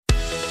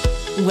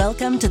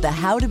Welcome to the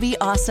How to Be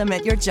Awesome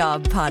at Your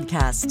Job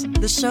podcast,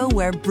 the show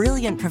where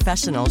brilliant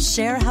professionals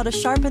share how to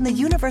sharpen the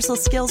universal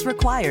skills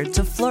required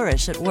to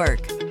flourish at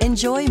work.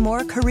 Enjoy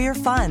more career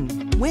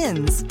fun,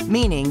 wins,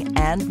 meaning,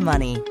 and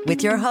money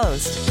with your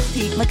host,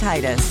 Pete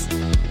Mockaitis.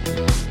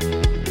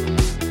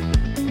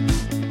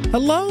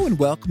 Hello and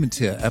welcome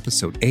to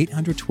episode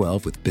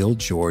 812 with Bill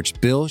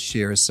George. Bill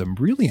shares some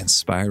really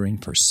inspiring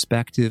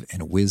perspective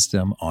and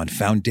wisdom on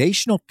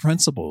foundational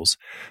principles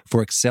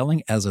for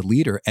excelling as a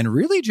leader and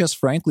really just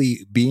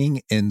frankly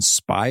being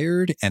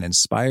inspired and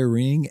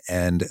inspiring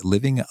and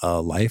living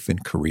a life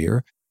and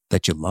career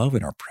that you love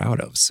and are proud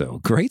of.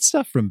 So great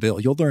stuff from Bill.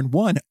 You'll learn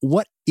 1,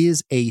 what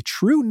is a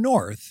true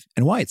north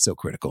and why it's so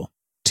critical.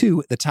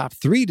 2, the top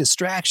 3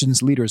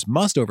 distractions leaders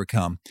must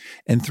overcome.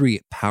 And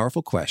 3,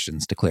 powerful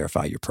questions to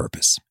clarify your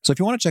purpose. So if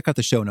you want to check out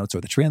the show notes or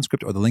the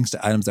transcript or the links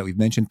to items that we've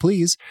mentioned,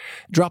 please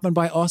drop on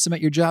by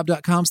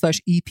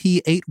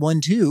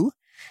awesomeatyourjob.com/EP812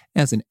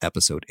 as in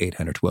episode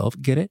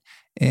 812. Get it?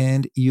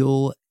 And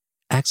you'll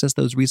access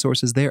those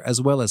resources there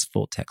as well as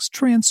full text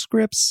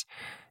transcripts,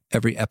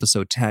 every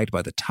episode tagged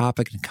by the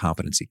topic and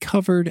competency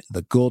covered,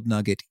 the gold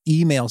nugget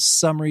email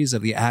summaries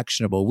of the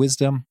actionable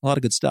wisdom, a lot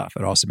of good stuff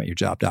at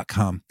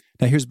awesomeatyourjob.com.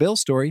 Now, here's Bill's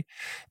story.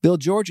 Bill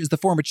George is the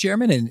former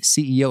chairman and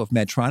CEO of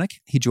Medtronic.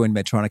 He joined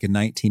Medtronic in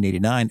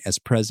 1989 as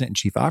president and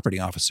chief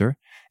operating officer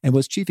and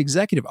was chief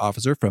executive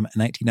officer from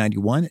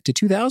 1991 to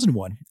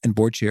 2001 and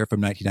board chair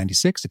from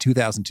 1996 to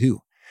 2002.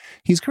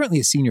 He's currently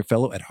a senior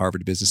fellow at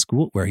Harvard Business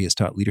School, where he has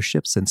taught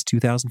leadership since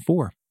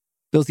 2004.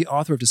 Bill's the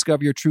author of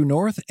Discover Your True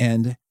North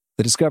and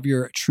the Discover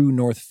Your True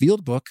North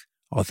Field Book,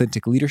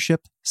 Authentic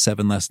Leadership,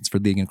 7 Lessons for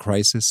Leading in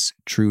Crisis,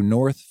 True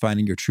North,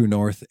 Finding Your True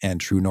North, and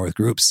True North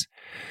Groups.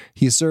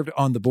 He has served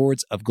on the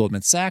boards of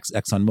Goldman Sachs,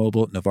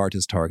 ExxonMobil,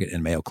 Novartis, Target,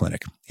 and Mayo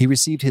Clinic. He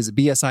received his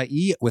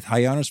BSIE with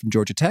high honors from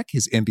Georgia Tech,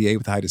 his MBA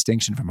with high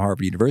distinction from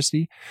Harvard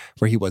University,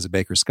 where he was a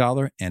Baker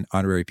Scholar, and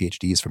honorary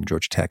PhDs from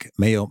Georgia Tech,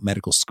 Mayo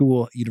Medical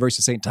School,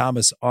 University of St.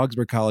 Thomas,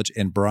 Augsburg College,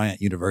 and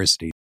Bryant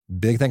University.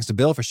 Big thanks to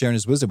Bill for sharing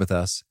his wisdom with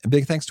us, and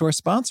big thanks to our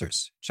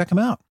sponsors. Check them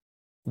out.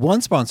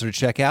 One sponsor to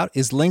check out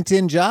is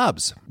LinkedIn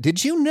Jobs.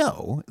 Did you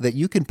know that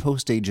you can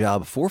post a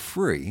job for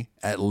free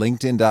at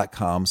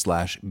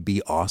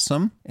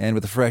linkedin.com/beawesome? And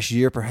with a fresh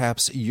year,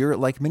 perhaps you're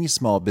like many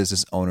small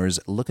business owners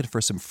looking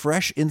for some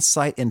fresh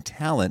insight and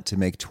talent to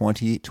make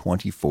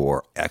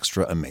 2024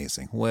 extra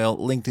amazing. Well,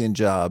 LinkedIn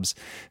Jobs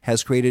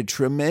has created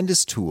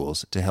tremendous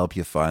tools to help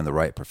you find the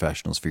right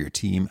professionals for your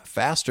team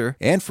faster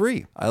and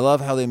free. I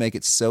love how they make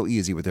it so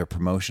easy with their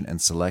promotion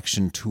and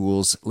selection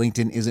tools.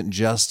 LinkedIn isn't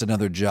just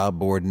another job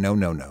board.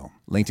 No.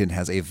 LinkedIn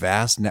has a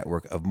vast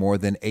network of more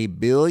than 1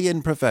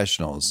 billion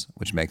professionals,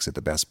 which makes it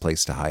the best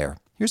place to hire.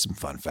 Here's some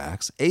fun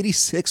facts.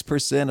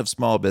 86% of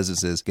small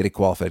businesses get a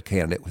qualified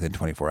candidate within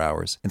 24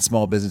 hours, and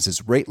small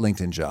businesses rate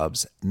LinkedIn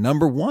Jobs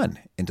number 1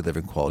 in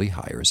delivering quality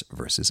hires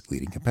versus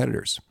leading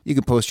competitors. You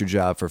can post your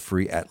job for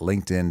free at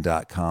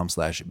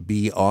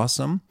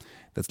linkedin.com/beawesome.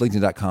 That's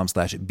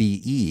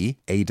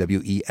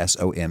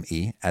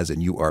linkedin.com/BEAWESOME, as in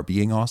you are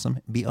being awesome,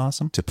 be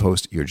awesome, to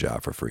post your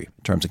job for free.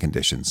 Terms and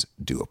conditions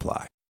do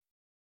apply.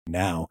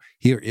 Now,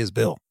 here is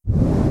Bill.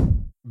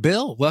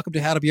 Bill, welcome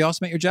to How to Be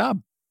Awesome at Your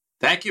Job.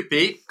 Thank you,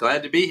 Pete.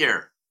 Glad to be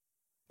here.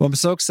 Well, I'm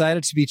so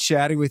excited to be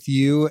chatting with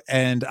you,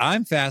 and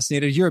I'm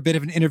fascinated. You're a bit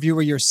of an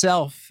interviewer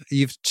yourself.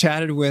 You've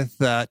chatted with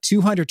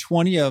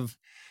 220 of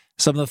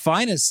some of the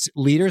finest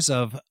leaders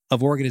of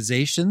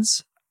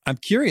organizations. I'm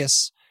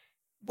curious,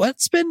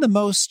 what's been the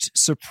most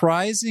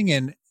surprising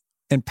and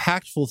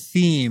impactful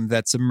theme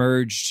that's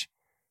emerged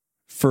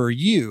for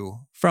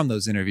you from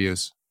those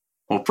interviews?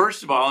 Well,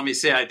 first of all, let me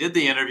say I did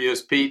the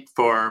interviews, Pete,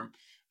 for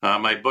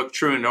my book,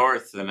 True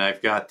North, and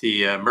I've got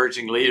the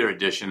Emerging Leader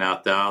edition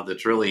out now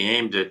that's really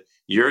aimed at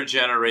your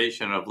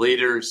generation of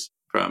leaders,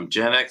 from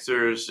Gen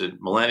Xers and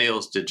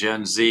Millennials to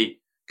Gen Z,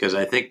 because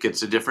I think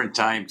it's a different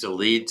time to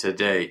lead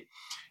today.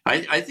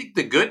 I think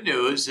the good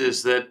news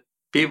is that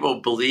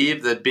people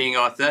believe that being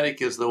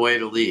authentic is the way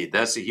to lead.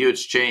 That's a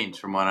huge change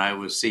from when I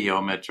was CEO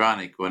of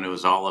Medtronic, when it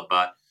was all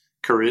about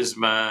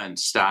charisma and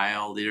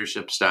style,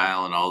 leadership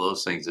style, and all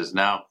those things. Is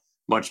now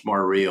much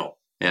more real.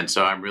 And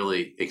so I'm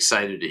really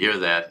excited to hear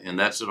that. And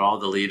that's what all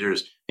the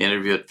leaders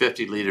interviewed,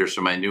 50 leaders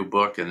for my new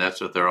book, and that's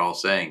what they're all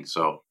saying.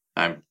 So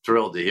I'm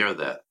thrilled to hear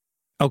that.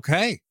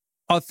 Okay.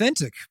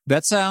 Authentic.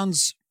 That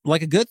sounds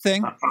like a good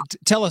thing.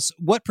 Tell us,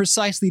 what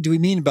precisely do we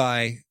mean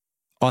by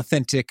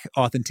authentic,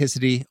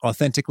 authenticity,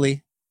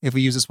 authentically, if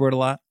we use this word a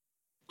lot?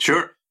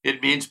 Sure.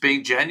 It means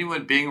being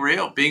genuine, being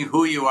real, being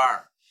who you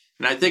are.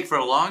 And I think for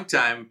a long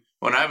time,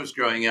 when I was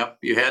growing up,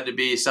 you had to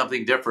be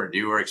something different.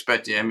 You were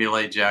expected to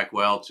emulate Jack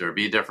Welch or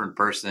be a different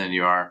person than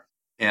you are.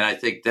 And I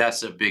think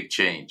that's a big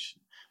change.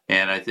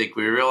 And I think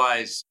we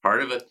realize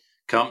part of it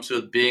comes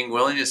with being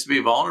willingness to be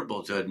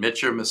vulnerable, to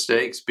admit your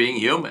mistakes, being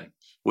human.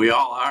 We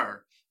all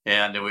are.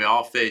 And we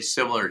all face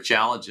similar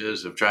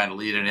challenges of trying to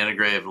lead an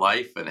integrative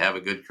life and have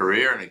a good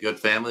career and a good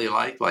family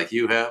life like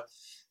you have.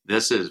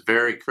 This is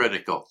very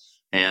critical.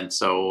 And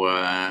so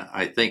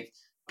I think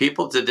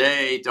people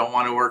today don't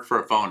want to work for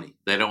a phony.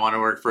 They don't want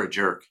to work for a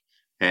jerk.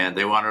 and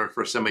they want to work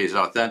for somebody who's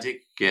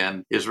authentic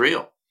and is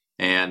real.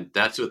 And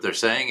that's what they're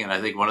saying. And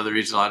I think one of the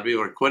reasons a lot of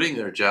people are quitting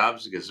their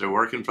jobs is because they're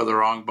working for the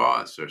wrong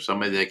boss or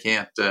somebody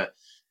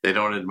they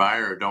don't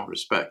admire or don't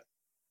respect.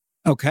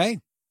 Okay.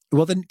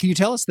 Well, then, can you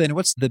tell us then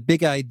what's the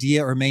big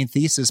idea or main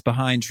thesis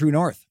behind True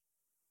North?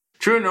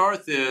 True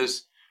North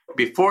is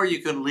before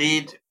you can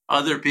lead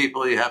other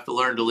people, you have to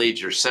learn to lead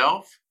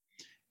yourself.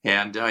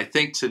 And I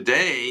think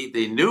today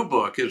the new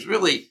book is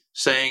really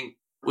saying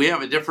we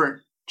have a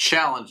different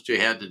challenge we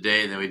had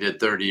today than we did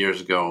 30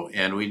 years ago.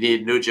 And we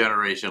need new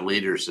generation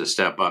leaders to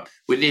step up.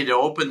 We need to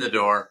open the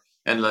door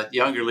and let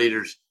younger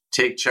leaders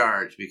take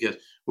charge because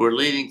we're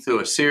leading through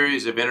a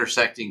series of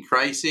intersecting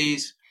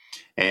crises.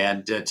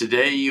 And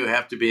today you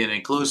have to be an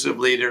inclusive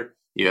leader.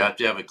 You have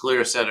to have a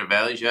clear set of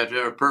values. You have to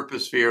have a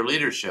purpose for your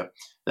leadership.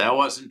 That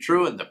wasn't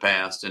true in the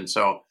past. And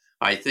so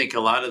I think a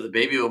lot of the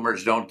baby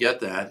boomers don't get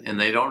that, and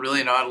they don't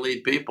really know how to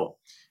lead people.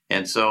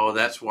 And so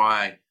that's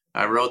why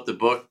I wrote the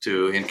book,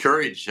 to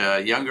encourage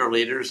younger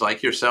leaders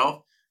like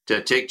yourself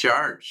to take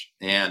charge.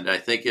 And I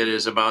think it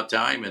is about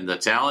time, and the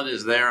talent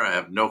is there. I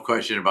have no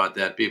question about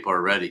that. People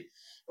are ready.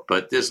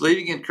 But this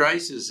leading in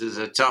crisis is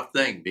a tough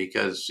thing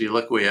because you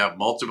look, we have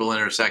multiple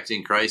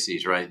intersecting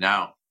crises right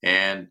now.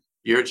 And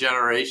your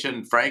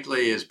generation,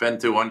 frankly, has been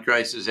through one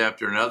crisis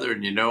after another,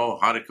 and you know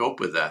how to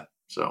cope with that.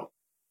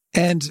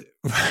 And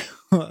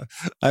I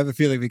have a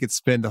feeling we could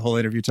spend the whole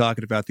interview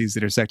talking about these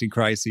intersecting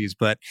crises,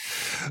 but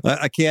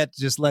I can't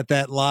just let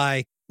that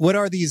lie. What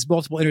are these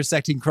multiple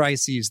intersecting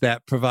crises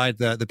that provide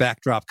the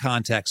backdrop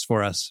context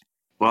for us?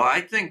 Well,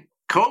 I think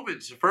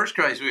COVID's the first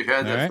crisis we've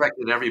had that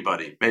affected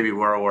everybody. Maybe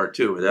World War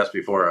II, but that's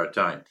before our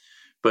time.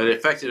 But it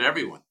affected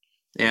everyone.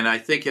 And I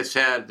think there's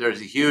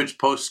a huge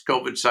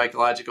post-COVID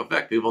psychological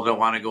effect. People don't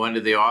want to go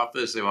into the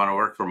office. They want to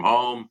work from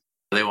home.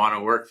 They want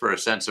to work for a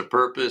sense of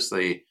purpose.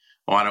 They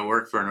want to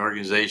work for an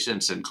organization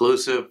that's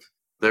inclusive.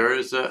 There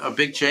is a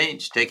big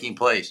change taking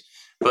place.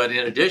 But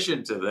in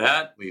addition to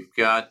that, we've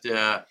got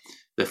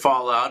the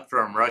fallout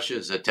from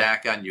Russia's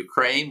attack on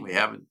Ukraine. We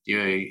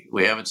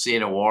haven't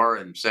seen a war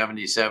in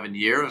 77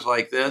 years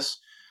like this,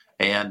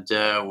 and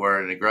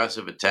where an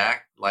aggressive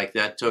attack like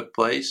that took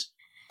place.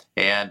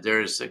 And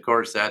of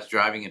course, that's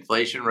driving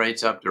inflation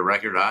rates up to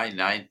record high,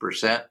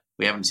 9%.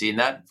 We haven't seen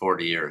that in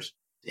 40 years.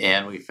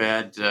 And we've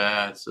had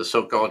the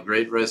so-called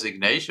Great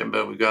Resignation,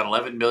 but we've got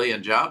 11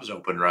 million jobs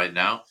open right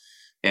now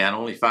and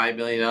only 5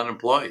 million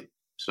unemployed.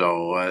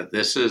 So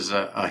this is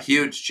a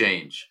huge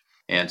change.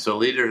 And so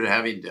leaders are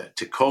having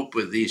to cope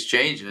with these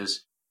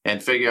changes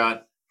and figure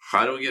out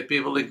how do we get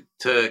people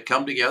to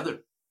come together.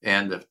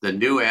 And the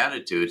new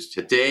attitudes.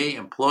 Today,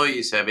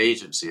 employees have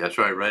agency. That's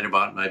what I write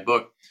about in my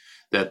book,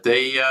 that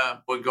they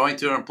were going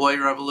through an employee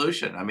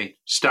revolution. I mean,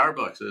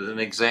 Starbucks is an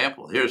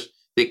example. Here's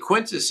the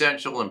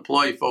quintessential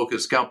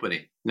employee-focused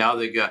company. Now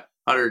they've got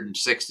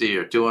 160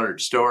 or 200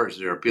 stores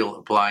that are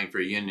applying for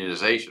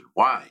unionization.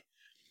 Why?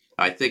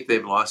 I think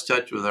they've lost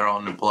touch with their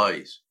own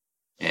employees.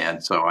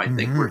 And so I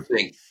think we're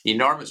seeing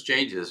enormous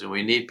changes, and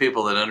we need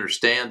people that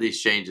understand these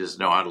changes,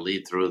 know how to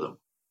lead through them.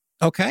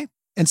 Okay.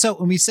 And so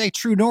when we say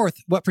True North,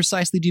 what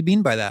precisely do you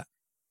mean by that?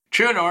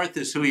 True North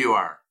is who you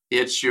are.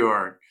 It's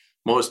your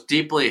most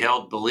deeply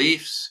held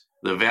beliefs,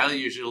 the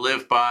values you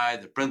live by,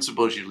 the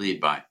principles you lead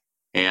by.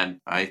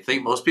 And I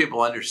think most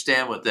people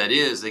understand what that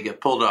is. They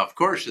get pulled off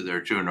course of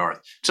their True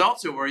North. It's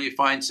also where you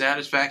find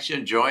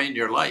satisfaction, joy in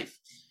your life.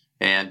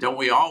 And don't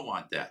we all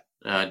want that?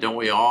 Don't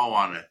we all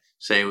want to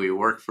say we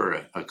work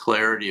for a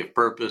clarity of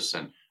purpose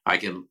and I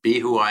can be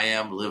who I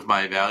am, live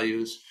my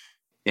values,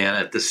 and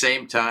at the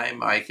same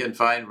time, I can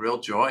find real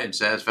joy and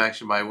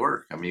satisfaction in my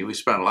work. I mean, we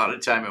spend a lot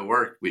of time at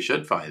work. We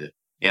should find it.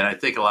 And I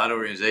think a lot of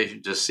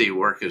organizations just see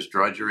work as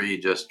drudgery,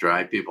 just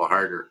drive people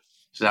harder.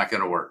 It's not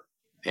going to work.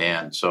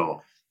 And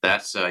so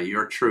that's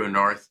your True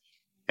North.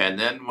 And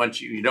then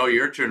once you know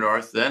your True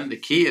North, then the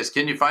key is,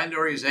 can you find an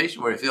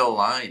organization where you feel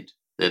aligned,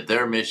 that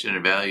their mission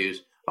and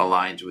values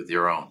aligns with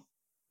your own?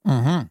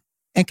 Mm-hmm.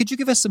 And could you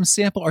give us some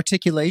sample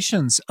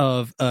articulations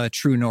of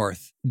True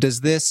North?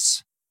 Does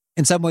this,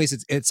 in some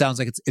ways, it sounds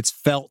like it's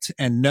felt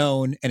and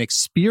known and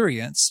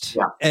experienced.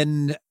 Yeah.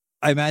 And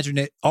I imagine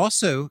it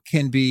also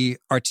can be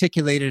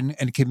articulated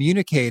and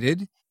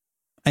communicated.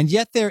 And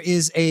yet there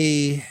is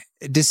a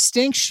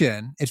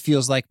distinction, it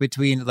feels like,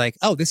 between like,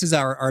 oh, this is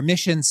our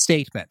mission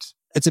statement.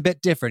 It's a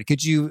bit different.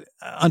 Could you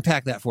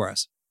unpack that for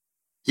us?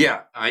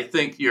 Yeah, I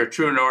think your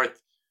True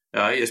North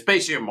is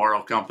basically a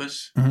moral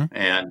compass. Mm-hmm.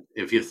 And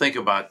if you think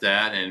about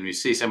that, and you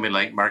see somebody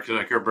like Mark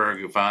Zuckerberg,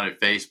 who founded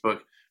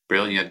Facebook,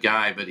 brilliant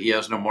guy, but he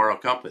has no moral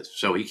compass.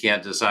 So he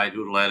can't decide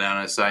who to let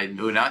on his site and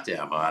who not to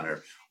have on,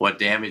 or what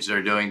damage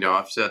they're doing to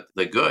offset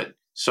the good.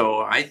 So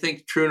I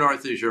think True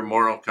North is your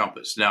moral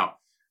compass. Now,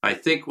 I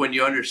think when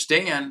you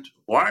understand,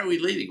 why are we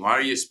leading? Why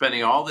are you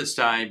spending all this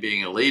time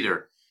being a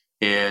leader?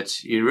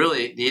 You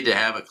really need to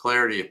have a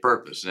clarity of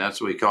purpose. And that's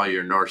what we call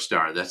your North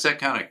Star. That's that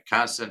kind of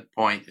constant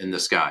point in the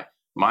sky.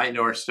 My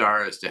North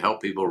Star is to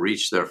help people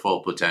reach their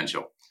full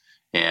potential.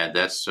 And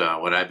that's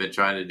what I've been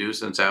trying to do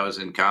since I was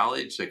in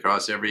college,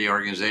 across every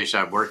organization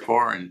I've worked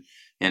for,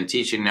 and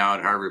teaching now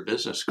at Harvard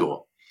Business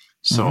School.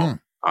 So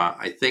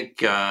I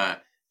think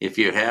if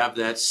you have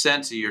that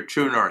sense of your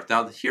true north.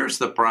 Now, here's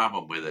the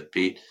problem with it,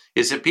 Pete,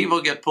 is that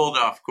people get pulled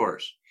off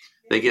course.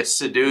 They get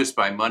seduced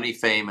by money,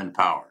 fame, and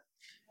power.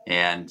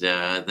 And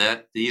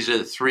these are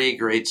the three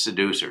great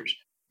seducers.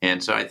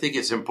 And so I think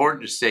it's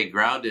important to stay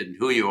grounded in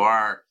who you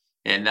are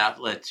and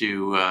not let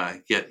you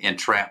get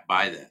entrapped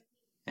by that.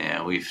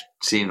 And we've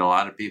seen a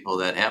lot of people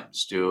that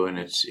happens to, and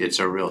it's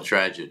a real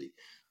tragedy.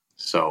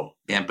 So,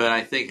 but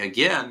I think,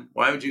 again,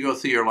 why would you go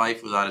through your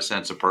life without a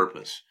sense of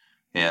purpose?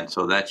 And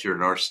so that's your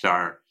North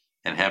Star,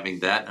 and having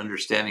that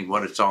understanding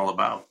what it's all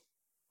about.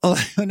 Oh,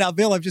 now,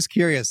 Bill, I'm just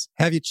curious.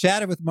 Have you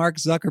chatted with Mark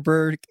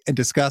Zuckerberg and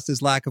discussed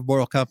his lack of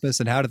moral compass,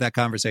 and how did that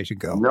conversation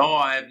go? No,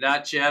 I have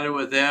not chatted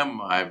with him.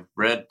 I've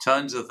read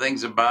tons of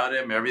things about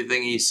him,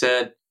 everything he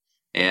said,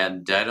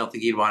 and I don't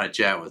think he'd want to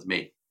chat with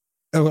me.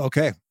 Oh,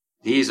 okay.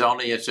 He's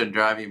only interested in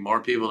driving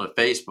more people to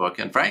Facebook,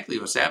 and frankly,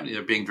 what's happening,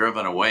 they're being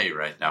driven away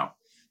right now.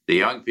 The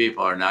young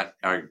people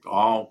are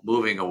all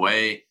moving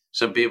away.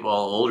 Some people,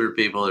 older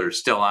people that are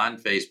still on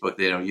Facebook,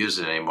 they don't use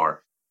it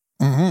anymore.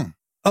 Mm-hmm.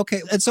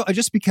 Okay. And so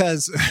just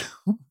because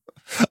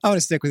I want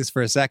to stick with this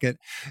for a second,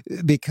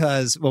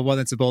 because, well, one,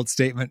 that's a bold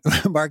statement.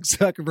 Mark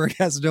Zuckerberg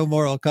has no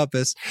moral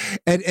compass.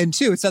 And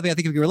two, it's something I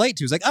think we can relate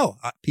to. It's like,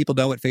 people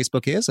know what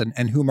Facebook is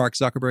and who Mark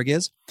Zuckerberg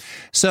is.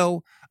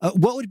 So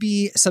what would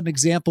be some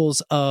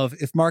examples of,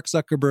 if Mark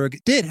Zuckerberg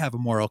did have a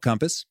moral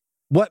compass,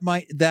 what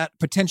might that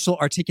potential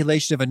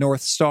articulation of a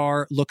North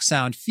Star look,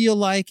 sound, feel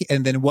like?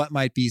 And then what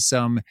might be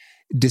some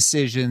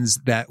decisions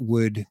that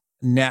would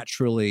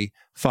naturally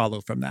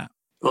follow from that?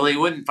 Well, he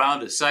wouldn't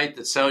found a site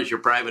that sells your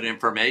private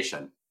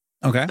information.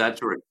 Okay.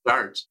 That's where it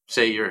starts.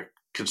 Say you're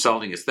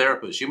consulting a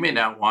therapist. You may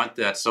not want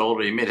that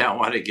sold, or you may not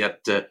want to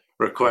get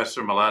requests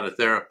from a lot of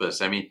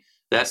therapists. I mean,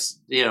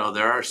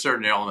 there are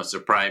certain elements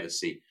of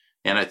privacy.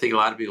 And I think a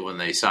lot of people, when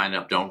they sign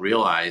up, don't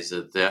realize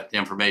that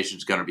information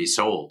is going to be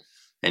sold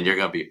and you're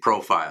going to be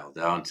profiled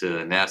down to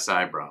a gnat's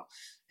eyebrow.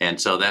 And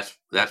so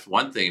that's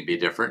one thing to be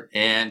different.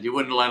 And you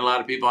wouldn't let a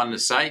lot of people on the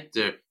site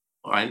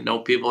I know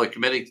people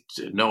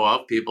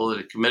of people that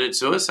have committed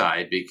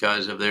suicide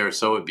because they were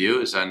so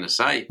abused on the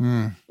site.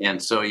 Mm.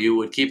 And so you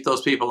would keep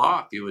those people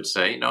off. You would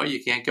say, no,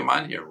 you can't come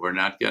on here. We're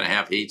not going to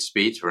have hate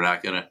speech. We're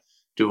not going to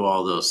do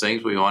all those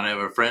things. We want to have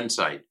a friend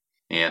site.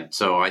 And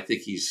so I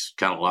think he's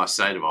kind of lost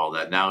sight of all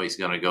that. Now he's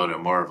going to go to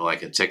more of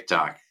like a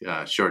TikTok,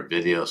 short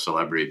video,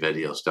 celebrity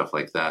video, stuff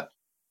like that.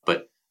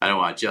 But I don't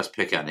want to just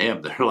pick on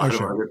him. There are a lot of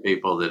other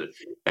people that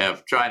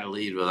have tried to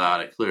lead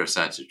without a clear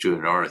sense of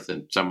true north,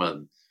 and some of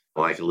them,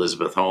 like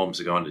Elizabeth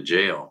Holmes, going to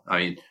jail. I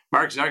mean,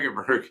 Mark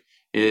Zuckerberg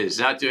is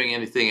not doing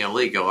anything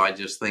illegal. I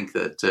just think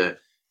that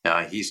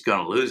he's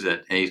going to lose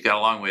it, and he's got a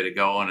long way to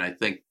go. And I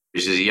think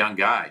he's just a young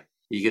guy.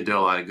 He could do a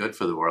lot of good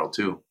for the world,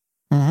 too.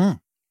 Mm-hmm.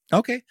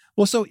 Okay.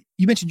 Well, so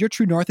you mentioned your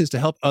true north is to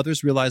help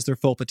others realize their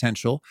full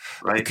potential.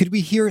 Right. Could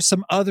we hear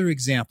some other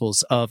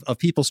examples of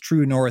people's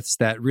true norths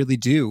that really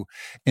do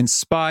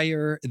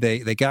inspire, they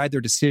guide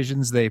their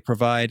decisions, they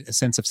provide a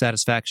sense of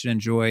satisfaction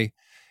and joy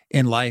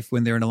in life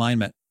when they're in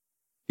alignment?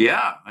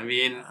 Yeah. I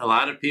mean, a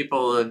lot of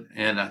people,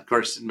 and of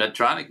course, in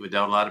Medtronic, we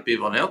dealt with a lot of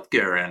people in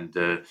healthcare, and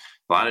a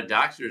lot of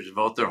doctors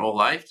devote their whole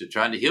life to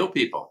trying to heal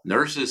people.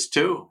 Nurses,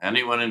 too.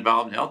 Anyone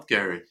involved in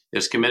healthcare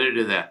is committed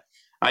to that.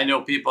 I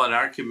know people in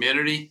our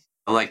community,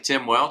 like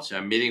Tim Welch,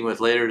 I'm meeting with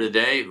later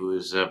today, who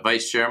is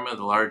vice chairman of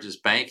the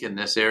largest bank in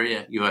this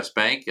area, U.S.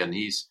 Bank, and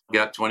he's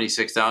got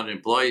 26,000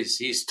 employees.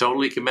 He's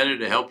totally committed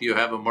to help you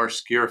have a more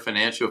secure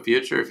financial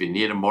future. If you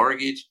need a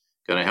mortgage,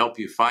 going to help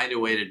you find a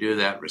way to do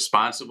that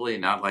responsibly,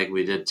 not like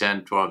we did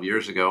 10, 12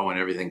 years ago when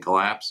everything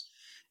collapsed.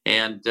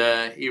 And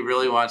he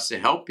really wants to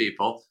help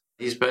people.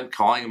 He's been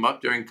calling them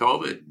up during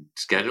COVID,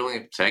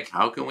 scheduling, saying,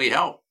 how can we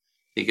help?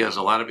 Because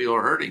a lot of people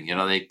are hurting.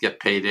 They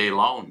get payday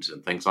loans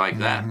and things like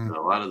that. Mm-hmm.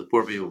 So a lot of the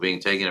poor people being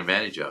taken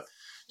advantage of.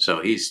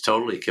 So he's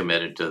totally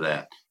committed to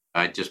that.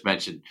 I just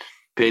mentioned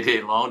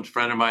payday loans. A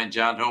friend of mine,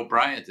 John Hope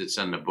Bryant, that's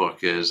in the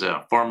book, is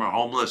a former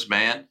homeless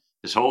man.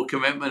 His whole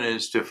commitment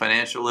is to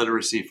financial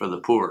literacy for the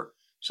poor,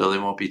 so they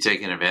won't be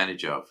taken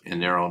advantage of in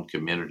their own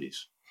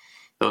communities.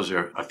 Those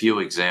are a few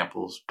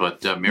examples.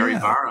 But Mary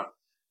Barra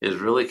is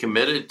really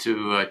committed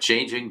to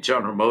changing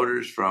General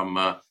Motors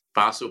from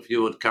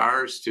fossil-fueled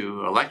cars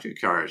to electric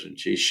cars. And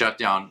she shut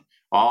down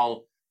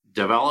all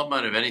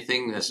development of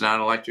anything that's not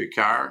an electric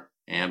car.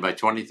 And by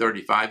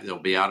 2035, they'll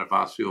be out of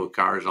fossil-fueled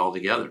cars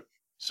altogether.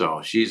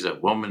 So she's a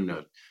woman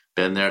who's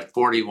been there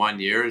 41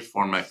 years,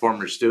 one of my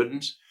former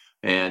students,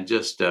 and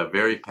just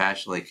very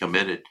passionately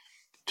committed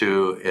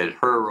to it.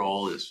 Her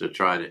role is to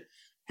try to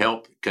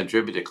help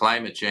contribute to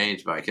climate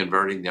change by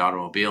converting the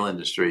automobile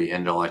industry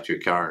into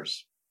electric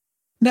cars.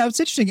 Now,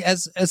 it's interesting,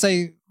 as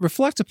I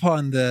reflect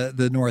upon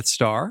the North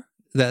Star,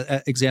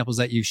 the examples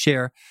that you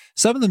share,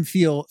 some of them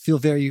feel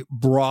very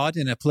broad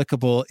and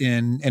applicable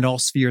in all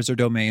spheres or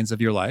domains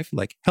of your life,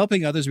 like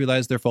helping others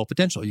realize their full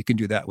potential. You can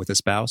do that with a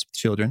spouse, with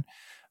children,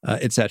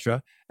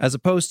 etc., as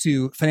opposed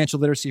to financial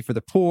literacy for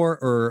the poor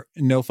or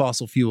no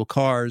fossil fuel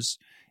cars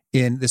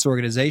in this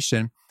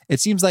organization. It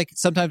seems like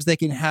sometimes they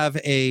can have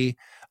a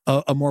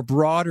more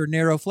broad or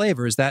narrow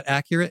flavor. Is that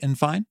accurate and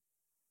fine?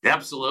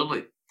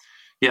 Absolutely.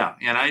 Yeah.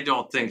 And I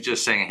don't think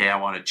just saying, hey, I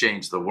want to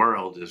change the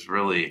world is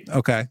really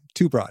Okay,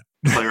 too broad.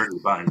 clarity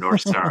about a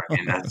North Star. I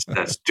mean,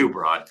 that's too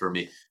broad for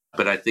me.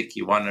 But I think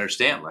you want to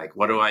understand, like,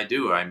 what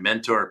do? I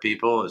mentor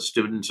people as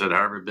students at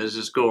Harvard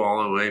Business School,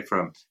 all the way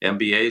from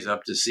MBAs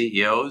up to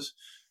CEOs.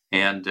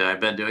 And I've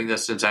been doing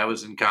this since I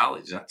was in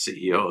college, not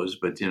CEOs,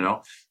 but,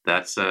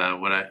 that's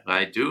what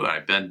I do.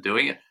 I've been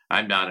doing it.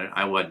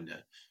 I wasn't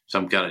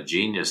some kind of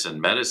genius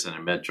in medicine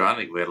and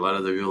Medtronic. We had a lot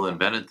of the people who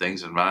invented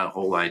things. And my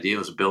whole idea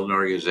was to build an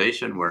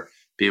organization where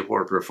people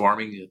were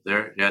performing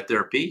at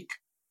their peak.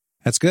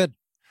 That's good.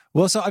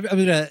 Well, so I'm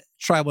going to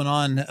try one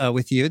on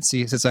with you and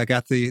see, since I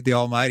got the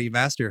almighty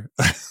master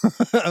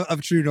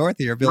of True North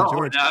here, Bill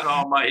George. Not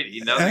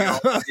almighty. Almighty,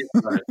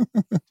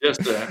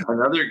 just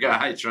another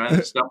guy trying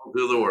to stumble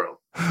through the world.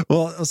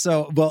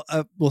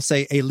 Well, we'll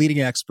say a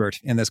leading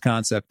expert in this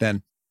concept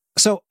then.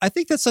 So I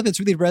think that's something that's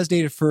really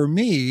resonated for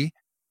me.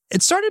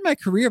 It started my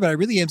career, but I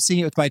really am seeing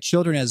it with my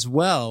children as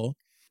well.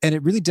 And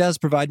it really does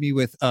provide me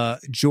with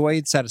joy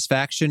and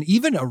satisfaction,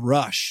 even a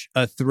rush,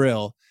 a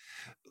thrill.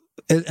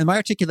 And my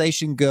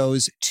articulation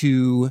goes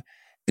to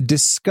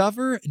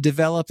discover,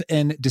 develop,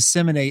 and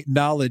disseminate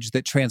knowledge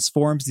that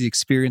transforms the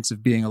experience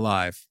of being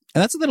alive.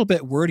 And that's a little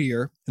bit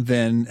wordier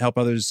than help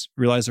others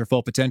realize their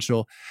full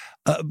potential.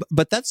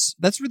 But that's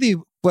really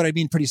what I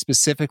mean pretty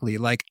specifically.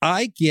 Like,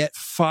 I get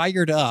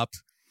fired up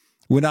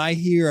when I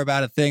hear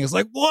about a thing. It's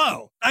like,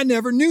 whoa, I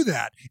never knew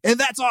that. And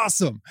that's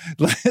awesome.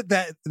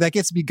 that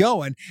gets me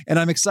going. And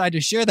I'm excited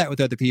to share that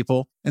with other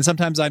people. And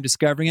sometimes I'm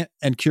discovering it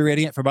and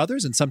curating it from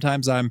others. And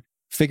sometimes I'm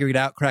figuring it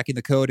out, cracking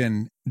the code,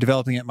 and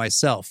developing it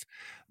myself.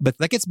 But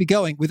that gets me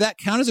going. Would that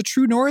count as a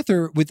true north,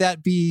 or would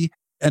that be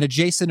an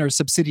adjacent or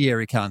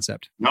subsidiary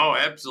concept? No,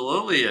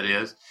 absolutely it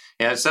is.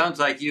 And it sounds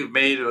like you've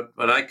made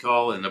what I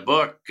call in the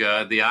book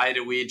the I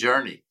to we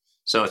journey.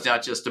 So it's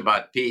not just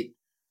about Pete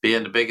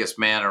being the biggest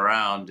man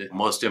around,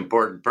 most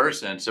important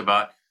person. It's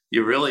about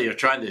you really are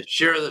trying to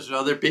share this with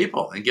other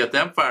people and get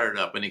them fired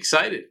up and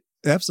excited.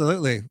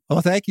 Absolutely.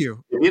 Well, thank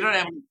you. If you don't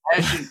have any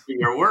passion for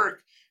your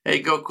work, hey,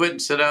 go quit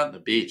and sit out on the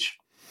beach.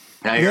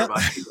 Now you're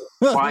about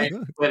quiet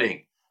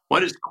quitting.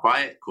 What is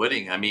quiet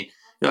quitting? I mean,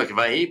 look, if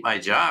I hate my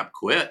job,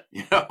 quit.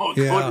 Go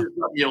do something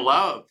you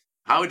love.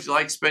 How would you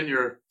like to spend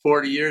your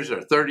 40 years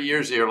or 30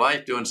 years of your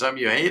life doing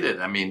something you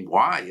hated? I mean,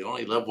 why? You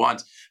only live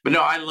once. But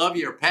no, I love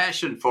your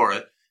passion for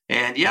it.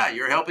 And yeah,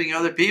 you're helping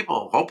other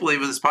people. Hopefully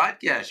with this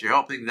podcast, you're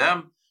helping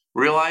them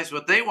realize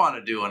what they want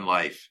to do in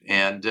life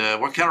and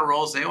what kind of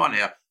roles they want to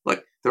have.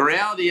 Look, the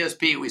reality is,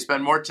 Pete, we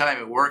spend more time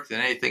at work than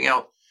anything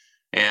else.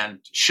 And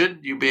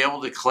shouldn't you be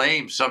able to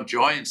claim some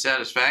joy and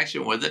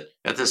satisfaction with it?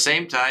 At the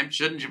same time,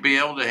 shouldn't you be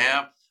able to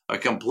have a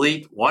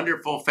complete,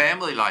 wonderful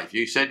family life?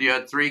 You said you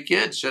had 3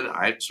 kids.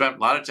 I spent a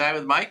lot of time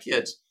with my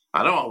kids.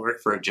 I don't want to work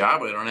for a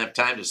job. I don't have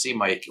time to see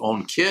my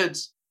own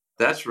kids.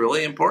 That's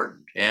really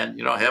important. And,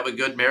 have a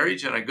good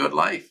marriage and a good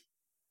life.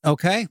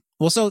 Okay.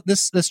 Well, so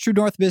this True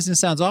North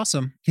business sounds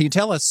awesome. Can you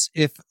tell us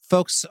if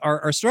folks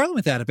are struggling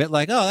with that a bit?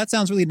 Like, oh, that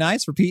sounds really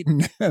nice for Pete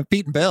and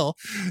Bill.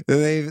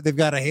 They've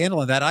got a handle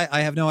on that.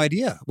 I have no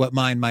idea what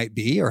mine might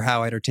be or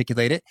how I'd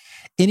articulate it.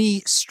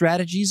 Any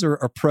strategies or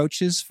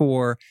approaches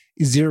for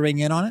zeroing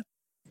in on it?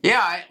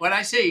 Yeah. When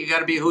I say you got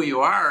to be who you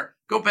are,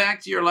 go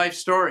back to your life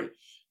story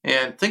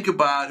and think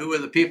about who are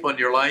the people in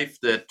your life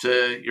that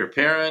your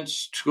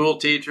parents, school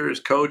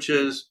teachers,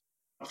 coaches,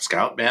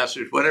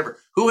 scoutmasters, whatever,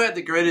 who had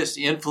the greatest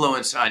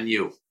influence on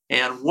you,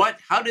 and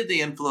how did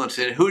they influence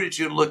it? Who did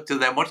you look to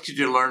them? What did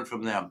you learn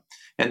from them?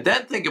 And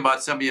then think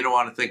about somebody you don't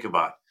want to think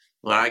about.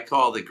 What I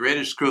call the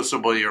greatest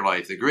crucible of your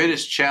life, the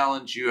greatest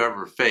challenge you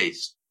ever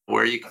faced,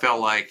 where you felt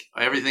like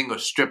everything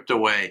was stripped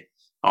away,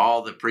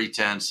 all the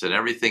pretense and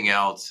everything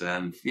else.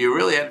 And you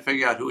really had to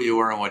figure out who you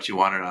were and what you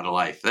wanted out of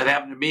life. That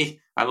happened to me.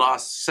 I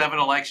lost 7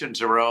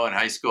 elections in a row in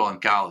high school and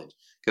college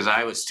because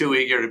I was too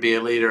eager to be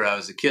a leader. I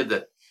was a kid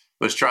that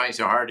was trying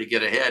so hard to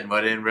get ahead. And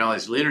what I didn't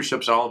realize,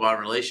 leadership's all about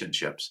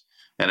relationships.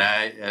 And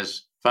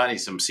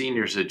some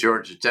seniors at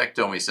Georgia Tech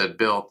told me, said,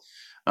 Bill,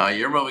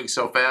 you're moving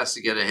so fast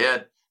to get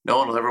ahead, no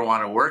one will ever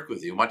want to work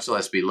with you, much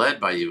less be led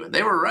by you. And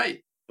they were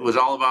right. It was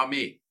all about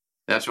me.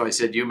 That's why I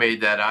said you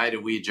made that I to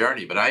we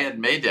journey, but I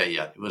hadn't made that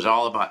yet. It was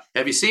all about,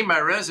 have you seen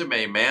my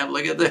resume, man?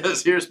 Look at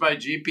this. Here's my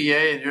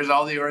GPA and here's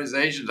all the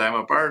organizations I'm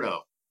a part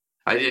of.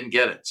 I didn't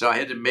get it. So I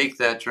had to make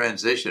that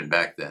transition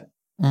back then.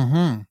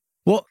 Mm-hmm.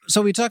 Well,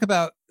 so we talk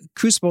about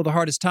crucible, the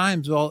hardest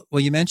times. Well,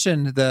 you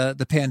mentioned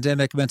the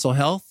pandemic mental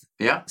health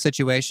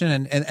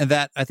situation, and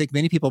that I think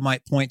many people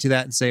might point to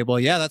that and say, well,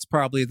 yeah, that's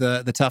probably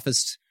the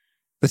toughest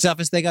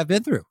thing I've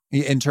been through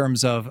in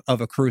terms of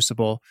a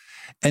crucible.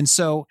 And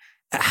so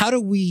how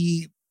do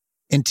we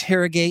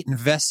interrogate,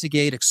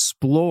 investigate,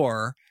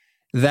 explore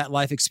that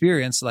life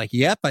experience? Like,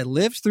 yep, I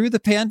lived through the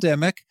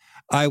pandemic.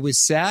 I was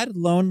sad,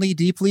 lonely,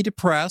 deeply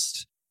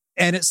depressed,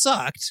 and it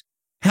sucked.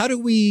 How do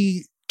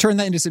we turn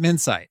that into some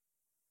insight?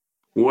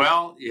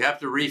 Well, you have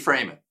to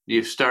reframe it.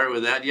 You start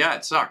with that. Yeah,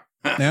 it sucked.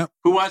 Yeah.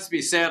 Who wants to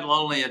be sad,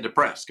 lonely, and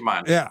depressed? Come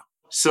on. Yeah.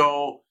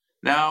 So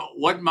now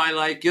what my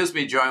life gives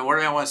me joy, where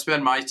do I want to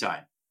spend my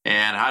time?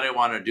 And how do I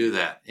want to do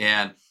that?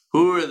 And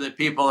who are the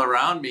people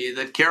around me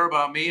that care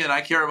about me and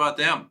I care about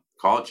them?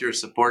 Culture,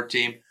 support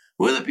team.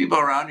 Who are the people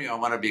around you I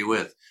want to be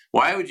with?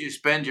 Why would you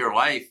spend your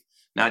life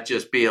not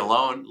just be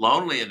alone,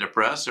 lonely and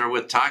depressed, or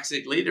with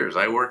toxic leaders?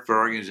 I worked for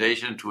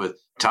organizations with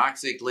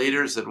toxic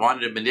leaders that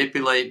wanted to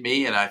manipulate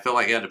me, and I felt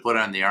like I had to put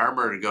on the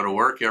armor to go to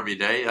work every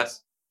day.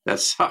 That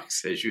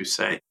sucks, as you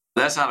say.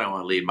 That's not how I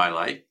want to lead my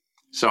life.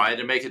 So I had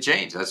to make a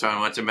change. That's why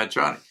I went to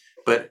Medtronic.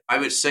 But I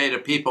would say to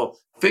people,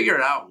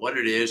 figure out what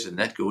it is and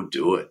then go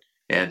do it.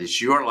 And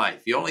it's your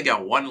life. You only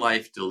got one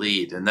life to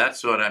lead. And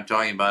that's what I'm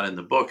talking about in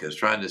the book, is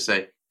trying to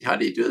say, how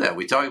do you do that?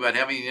 We talk about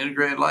having an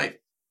integrated life.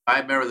 I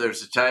remember there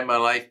was a time in my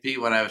life,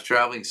 Pete, when I was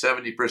traveling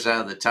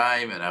 70% of the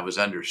time, and I was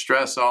under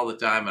stress all the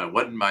time, and I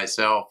wasn't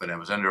myself, and I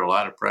was under a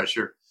lot of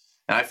pressure.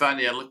 And I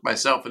finally had to look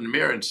myself in the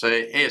mirror and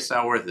say, hey, it's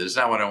not worth it. It's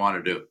not what I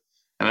want to do.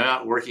 And I'm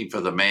not working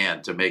for the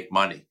man to make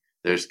money.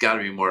 There's got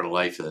to be more to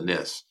life than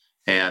this.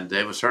 And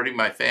it was hurting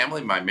my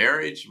family, my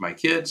marriage, my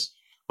kids.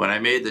 When I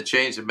made the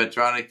change at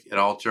Medtronic, it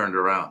all turned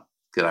around,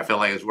 because I felt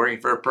like I was working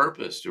for a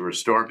purpose to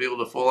restore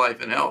people to full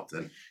life and health,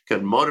 and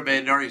could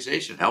motivate an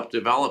organization, help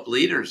develop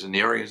leaders in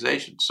the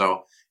organization.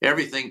 So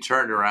everything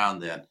turned around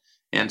then.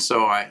 And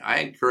so I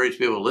encourage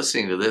people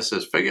listening to this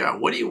is figure out,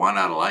 what do you want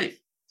out of life?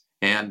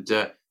 And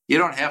you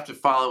don't have to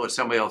follow what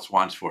somebody else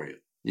wants for you.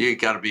 You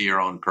got to be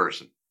your own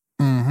person.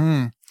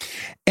 Mm-hmm.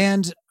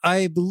 And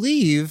I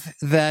believe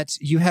that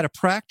you had a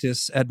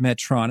practice at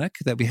Medtronic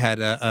that we had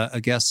a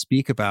guest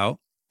speak about,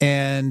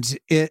 and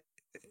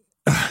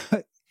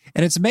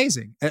it's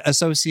amazing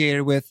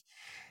associated with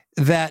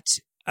that.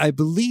 I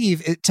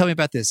believe, tell me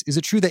about this. Is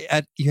it true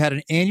that you had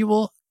an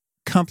annual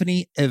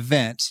company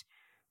event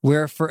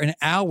where for an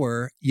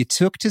hour you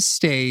took to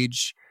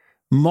stage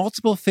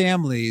multiple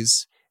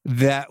families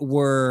that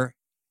were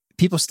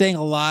people staying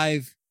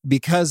alive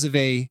because of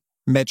a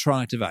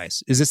Medtronic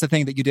device? Is this the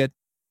thing that you did?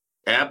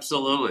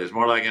 Absolutely. It's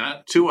more like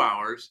 2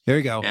 hours. There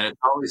you go. And it's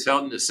always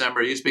held in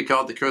December. It used to be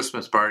called the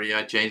Christmas party.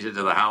 I changed it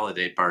to the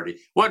holiday party.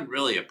 It wasn't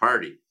really a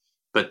party,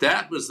 but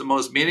that was the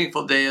most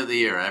meaningful day of the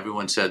year.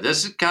 Everyone said,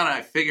 this is kind of,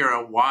 I figure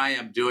out why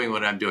I'm doing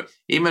what I'm doing.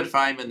 Even if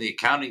I'm in the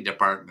accounting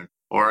department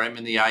or I'm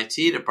in the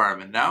IT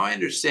department, now I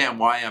understand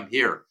why I'm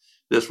here.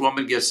 This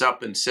woman gets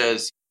up and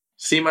says,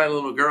 see my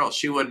little girl,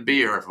 she wouldn't be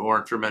here if it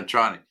weren't for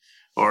Medtronic.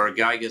 Or a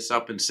guy gets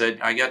up and said,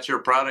 I got your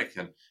product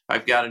and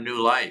I've got a new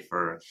life.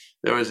 Or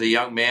there was a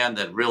young man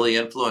that really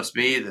influenced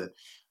me,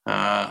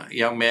 a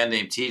young man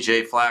named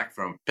TJ Flack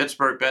from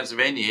Pittsburgh,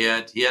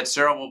 Pennsylvania. He had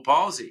cerebral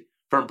palsy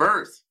from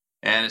birth,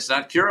 and it's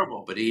not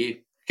curable, but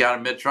he got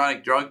a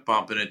Medtronic drug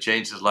pump and it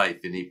changed his life.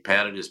 And he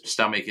patted his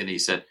stomach and he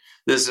said,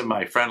 this is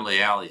my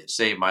friendly ally. It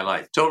saved my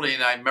life. Totally.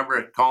 And I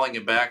remember calling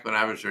him back when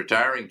I was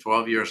retiring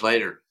 12 years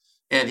later.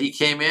 And he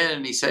came in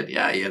and he said,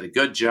 yeah, he had a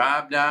good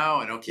job now.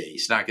 And okay,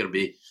 he's not going to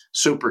be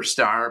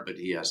superstar, but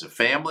he has a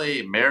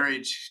family,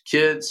 marriage,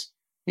 kids.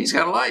 He's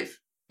got a life.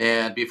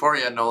 And before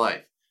he had no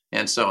life.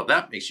 And so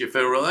that makes you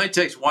feel real. It only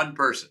takes one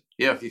person.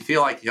 If you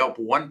feel like you help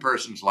one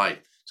person's life.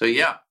 So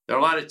yeah, there are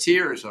a lot of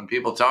tears when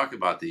people talk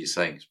about these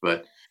things,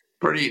 but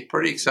pretty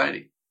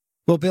exciting.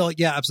 Well, Bill,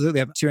 yeah,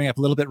 absolutely. I'm tearing up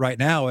a little bit right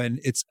now. And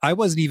I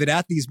wasn't even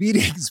at these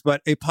meetings,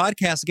 but a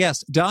podcast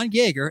guest, Don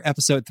Yeager,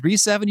 episode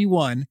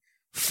 371,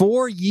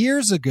 4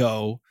 years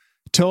ago,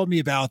 told me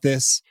about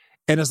this.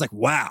 And I was like,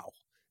 wow.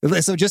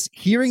 So just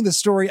hearing the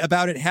story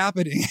about it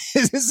happening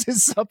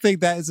is something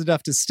that is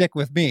enough to stick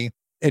with me.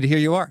 And here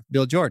you are,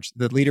 Bill George,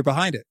 the leader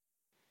behind it.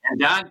 And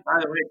Don,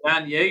 by the way,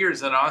 Don Yeager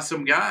is an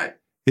awesome guy.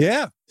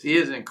 Yeah. He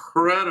is an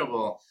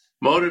incredible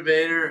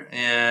motivator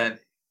and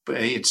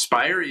he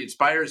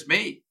inspires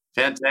me.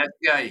 Fantastic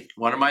guy.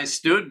 One of my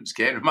students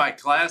came to my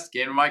class,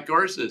 came to my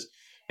courses,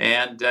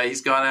 and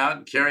he's gone out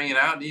and carrying it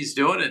out and he's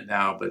doing it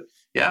now. But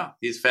yeah,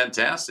 he's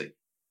fantastic.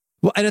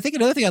 Well, and I think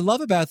another thing I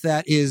love about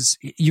that is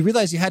you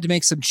realize you had to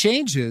make some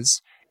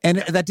changes, and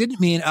that didn't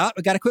mean, I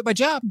got to quit my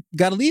job,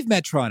 got to leave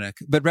Medtronic,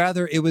 but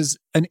rather it was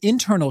an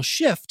internal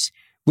shift,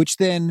 which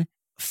then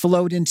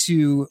flowed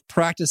into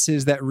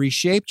practices that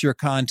reshaped your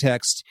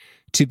context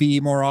to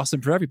be more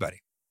awesome for everybody.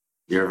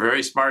 You're a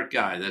very smart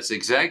guy. That's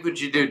exactly what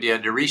you do. You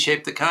had to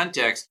reshape the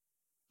context.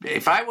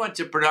 If I went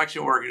to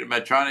production work at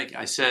Medtronic,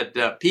 I said,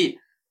 Pete,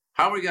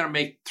 how are we going to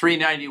make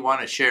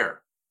 $3.91 a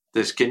share?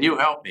 Can you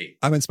help me?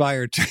 I'm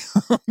inspired.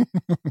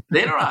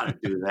 They don't know how to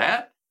do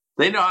that.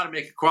 They know how to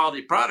make a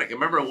quality product. I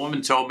remember a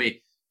woman told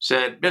me,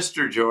 said,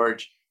 Mr.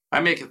 George,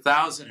 I make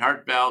 1,000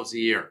 heart valves a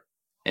year.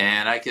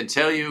 And I can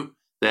tell you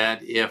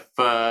that if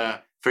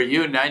for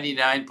you,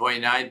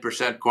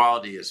 99.9%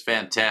 quality is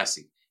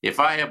fantastic. If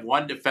I have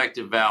one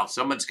defective valve,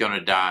 someone's going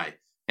to die.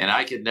 And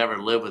I could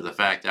never live with the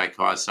fact I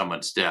caused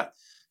someone's death.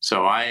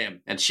 So I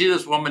am. And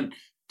this woman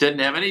didn't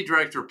have any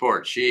direct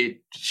reports.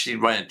 She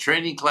went in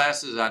training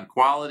classes on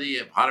quality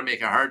of how to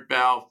make a heart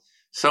valve.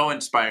 So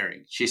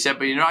inspiring. She said,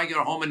 but I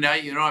go home at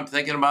night, what I'm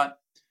thinking about?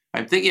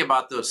 I'm thinking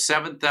about those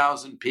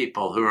 7,000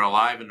 people who are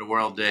alive in the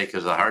world today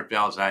because of the heart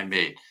valves I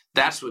made.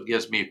 That's what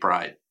gives me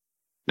pride.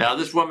 Now,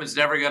 this woman's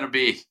never going to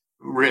be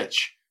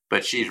rich,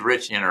 but she's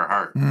rich in her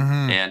heart.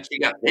 Mm-hmm. And she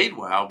got paid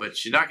well, but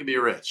she's not going to be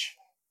rich.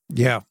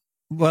 Yeah.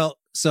 Well,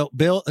 So,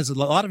 Bill, there's a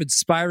lot of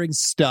inspiring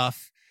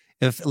stuff.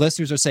 If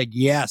listeners are saying,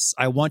 yes,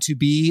 I want to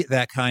be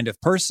that kind of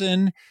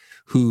person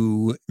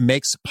who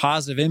makes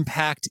positive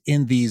impact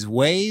in these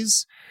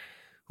ways,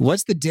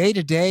 what's the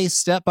day-to-day,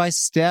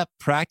 step-by-step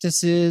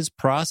practices,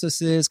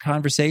 processes,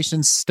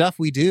 conversations, stuff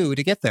we do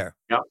to get there?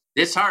 Yep.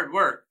 It's hard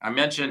work. I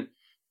mentioned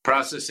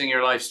processing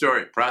your life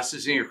story,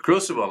 processing your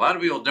crucible. A lot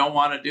of people don't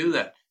want to do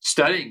that.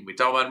 Studying, we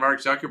talk about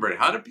Mark Zuckerberg.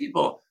 How do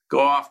people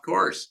go off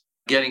course,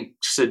 getting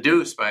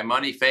seduced by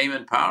money, fame,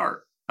 and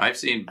power? I've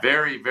seen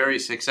very, very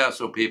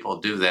successful people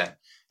do that.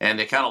 And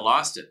they kind of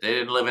lost it. They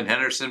didn't live in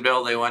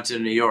Hendersonville. They went to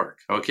New York,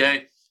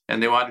 okay?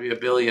 And they wanted to be a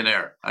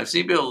billionaire. I've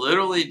seen people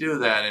literally do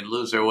that and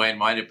lose their way and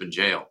wind up in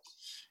jail.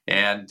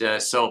 And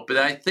but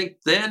I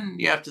think then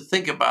you have to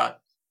think about,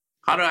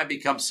 how do I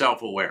become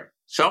self-aware?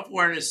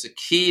 Self-awareness is the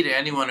key to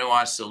anyone who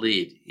wants to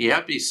lead. You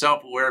have to be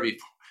self-aware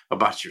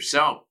about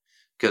yourself,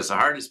 because the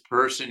hardest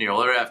person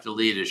you'll ever have to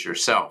lead is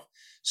yourself.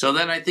 So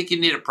then I think you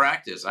need a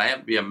practice. I have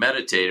to be a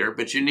meditator,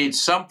 but you need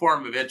some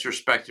form of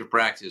introspective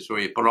practice where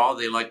you put all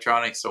the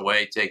electronics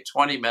away, take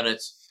 20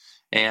 minutes,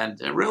 and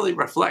really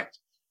reflect.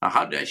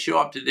 How did I show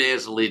up today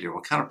as a leader?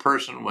 What kind of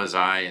person was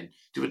I? And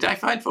did I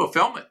find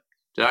fulfillment?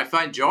 Did I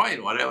find joy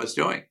in what I was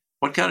doing?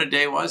 What kind of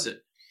day was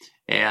it?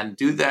 And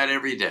do that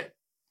every day.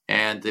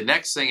 And the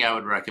next thing I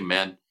would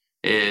recommend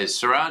is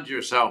surround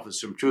yourself with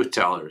some truth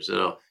tellers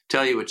that'll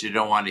tell you what you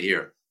don't want to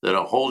hear,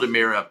 that'll hold a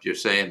mirror up to you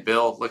saying,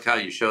 Bill, look how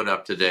you showed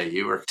up today.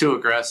 You were too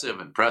aggressive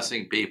and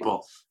pressing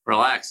people.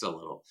 Relax a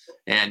little.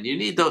 And you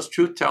need those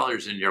truth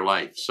tellers in your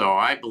life. So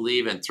I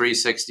believe in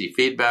 360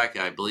 feedback.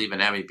 I believe in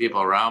having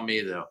people around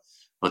me that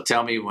will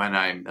tell me when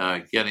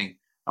I'm getting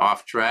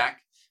off track,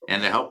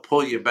 and to help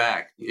pull you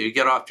back. You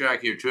get off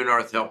track, your true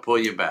north, help pull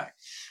you back.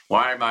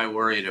 Why am I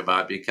worried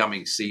about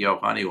becoming CEO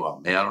of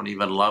Honeywell? Man, I don't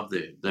even love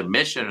the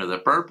mission or the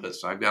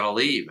purpose. I've got to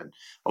leave. And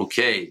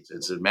okay,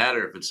 does it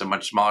matter if it's a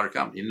much smaller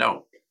company?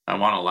 No, I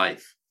want a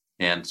life.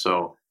 And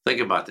so think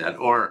about that.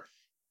 Or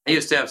I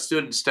used to have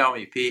students tell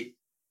me, Pete,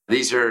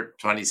 these are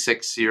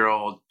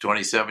 26-year-old,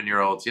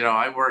 27-year-olds. You know,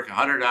 I work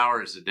 100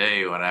 hours a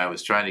day when I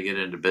was trying to get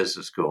into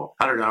business school.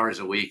 100 hours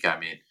a week, I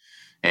mean.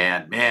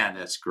 And man,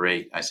 that's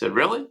great. I said,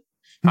 really?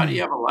 How do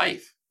you have a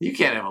life? You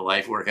can't have a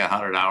life working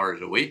 100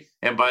 hours a week.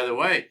 And by the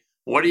way,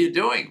 what are you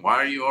doing? Why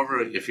are you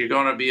if you're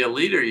going to be a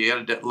leader, you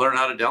got to learn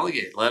how to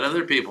delegate. Let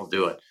other people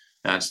do it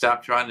and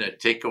stop trying to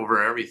take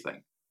over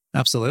everything.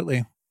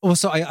 Absolutely. Well,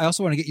 so I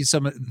also want to get you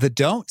some of the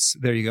don'ts.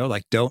 There you go.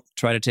 Like, don't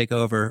try to take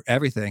over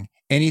everything.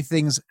 Any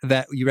things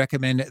that you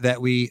recommend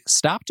that we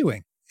stop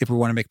doing if we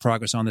want to make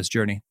progress on this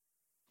journey?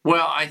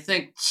 Well, I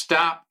think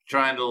stop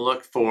trying to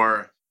look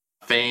for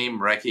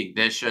fame,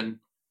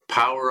 recognition,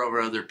 power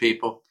over other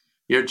people.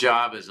 Your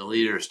job as a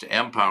leader is to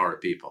empower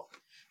people,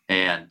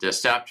 and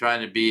stop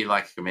trying to be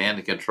like command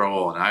and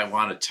control. And I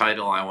want a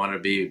title. I want to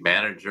be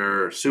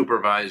manager,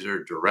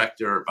 supervisor,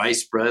 director,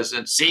 vice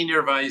president,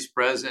 senior vice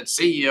president,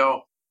 CEO.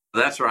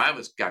 That's where I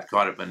got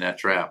caught up in that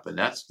trap. And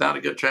that's not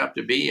a good trap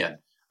to be in.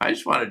 I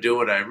just want to do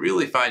what I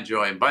really find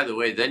joy. And by the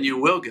way, then you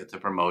will get the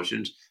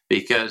promotions,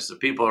 because the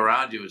people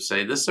around you would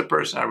say, this is the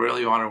person I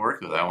really want to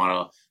work with. I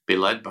want to be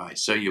led by.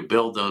 So you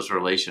build those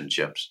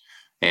relationships.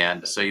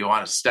 And so you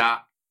want to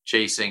stop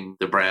chasing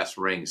the brass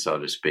ring, so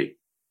to speak.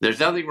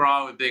 There's nothing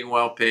wrong with being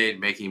well paid,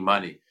 making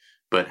money,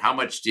 but how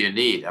much do you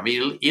need? I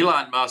mean,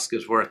 Elon Musk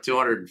is worth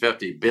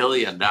 $250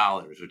 billion,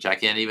 which I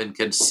can't even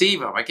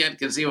conceive of. I can't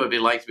conceive of what it'd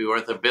be like to be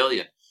worth $1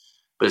 billion.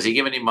 But is he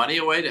giving any money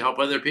away to help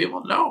other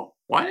people? No.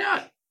 Why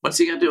not? What's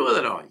he going to do with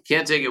it all? You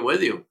can't take it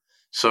with you.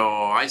 So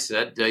I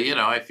said,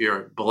 if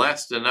you're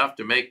blessed enough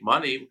to make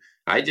money,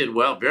 I did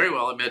very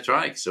well at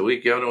Medtronic. So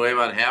we've given away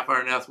about half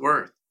our net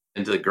worth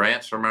into the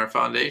grants from our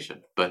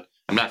foundation. But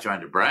I'm not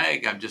trying to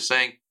brag. I'm just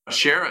saying,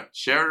 share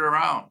it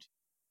around.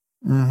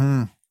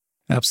 Mm-hmm.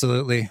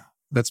 Absolutely.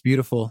 That's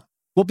beautiful.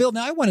 Well, Bill,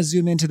 now I want to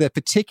zoom into the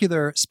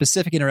particular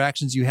specific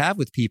interactions you have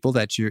with people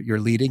that you're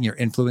leading, you're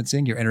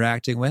influencing, you're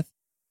interacting with.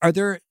 Are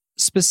there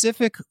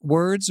specific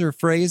words or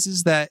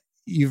phrases that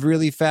you've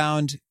really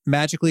found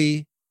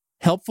magically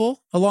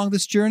helpful along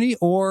this journey,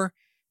 or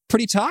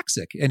pretty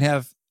toxic and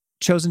have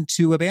chosen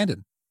to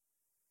abandon?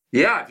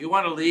 Yeah, if you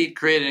want to lead,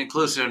 create an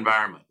inclusive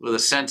environment with a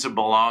sense of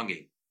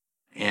belonging.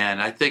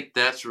 And I think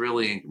that's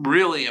really,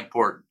 really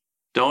important.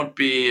 Don't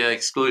be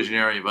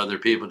exclusionary of other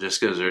people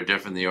just because they're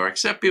different than you are.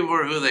 Accept people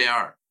for who they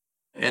are.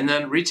 And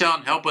then reach out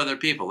and help other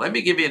people. Let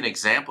me give you an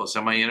example.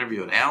 Somebody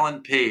interviewed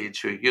Alan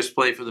Page, who used to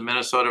play for the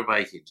Minnesota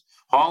Vikings,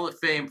 Hall of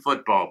Fame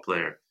football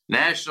player,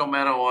 National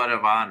Medal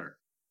of Honor.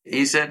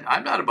 He said,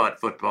 I'm not about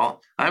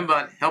football. I'm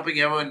about helping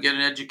everyone get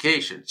an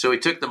education. So he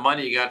took the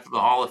money he got from the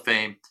Hall of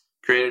Fame,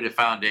 created a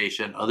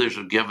foundation. Others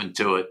were given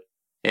to it.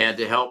 And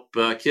to help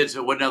kids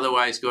that wouldn't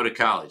otherwise go to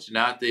college,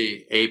 not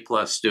the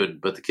A-plus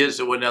student, but the kids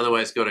that wouldn't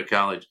otherwise go to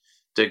college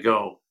to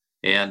go.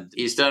 And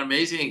he's done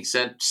amazing. He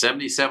sent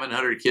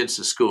 7,700 kids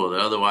to school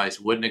that otherwise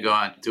wouldn't have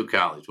gone to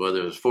college,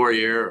 whether it was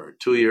 4-year or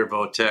 2-year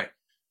VOTEC.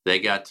 They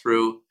got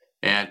through,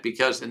 and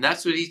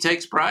that's what he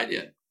takes pride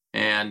in.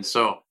 And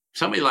so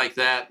somebody like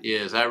that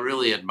I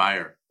really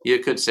admire. You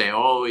could say,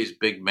 oh, he's a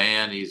big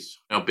man. He's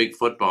a big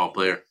football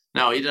player.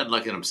 No, he didn't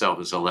look at himself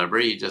as a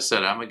celebrity. He just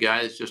said, I'm a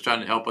guy that's just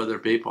trying to help other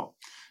people.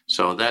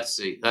 So that's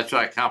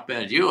why I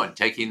complimented you on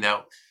taking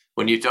that.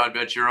 When you talked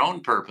about your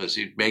own purpose,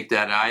 you'd make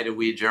that I to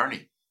we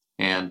journey.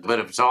 But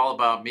if it's all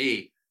about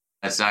me,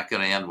 that's not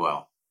going to end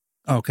well.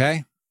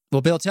 Okay.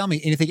 Well, Bill, tell me,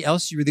 anything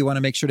else you really want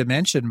to make sure to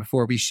mention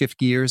before we shift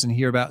gears and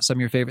hear about some of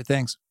your favorite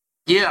things?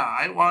 Yeah,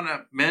 I want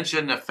to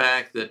mention the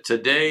fact that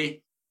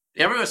today,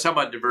 everyone's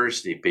talking about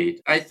diversity,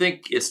 Pete. I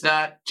think it's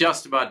not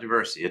just about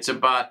diversity. It's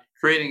about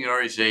creating an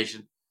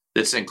organization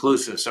that's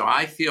inclusive. So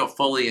I feel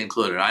fully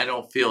included. I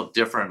don't feel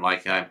different,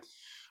 like I'm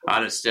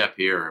out of step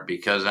here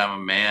because I'm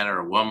a man or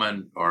a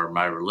woman or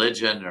my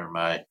religion or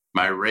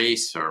my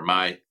race or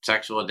my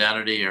sexual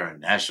identity or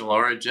national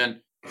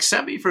origin.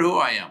 Accept me for who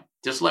I am.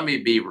 Just let me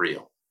be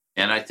real.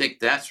 And I think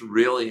that's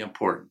really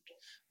important.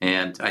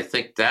 And I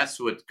think that's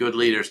what good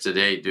leaders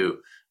today do.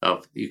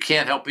 You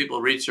can't help people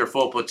reach their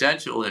full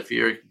potential if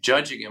you're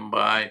judging them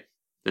by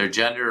their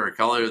gender or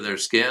color of their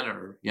skin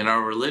or,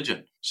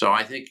 religion. So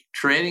I think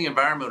creating an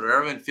environment where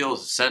everyone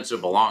feels a sense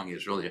of belonging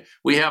is really,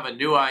 we have a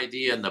new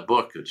idea in the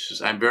book, which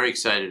I'm very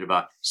excited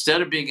about.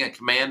 Instead of being a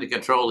command and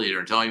control leader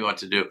and telling you what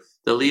to do,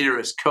 the leader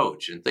is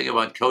coach. And think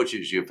about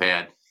coaches you've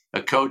had.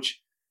 A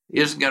coach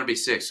isn't going to be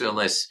successful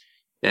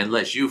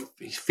unless you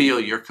feel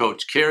your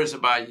coach cares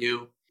about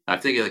you. I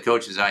think of the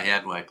coaches I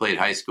had when I played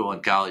high school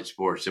and college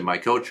sports, and my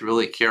coach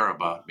really care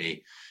about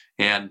me.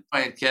 And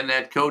can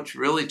that coach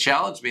really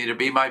challenge me to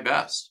be my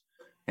best?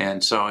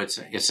 And so it's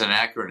an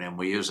acronym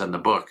we use in the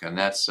book. And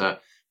that's,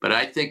 but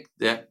I think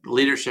that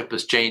leadership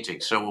is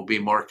changing. So we'll be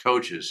more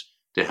coaches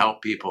to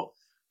help people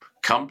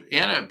come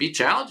in and be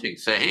challenging.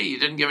 Say, hey, you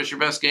didn't give us your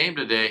best game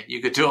today.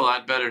 You could do a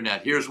lot better than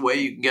that. Here's a way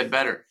you can get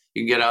better.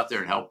 You can get out there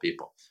and help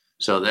people.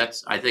 So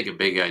that's, I think, a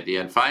big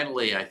idea. And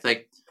finally, I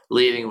think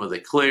leading with a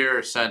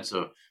clear sense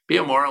of, be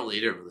a moral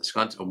leader with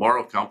a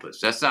moral compass.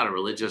 That's not a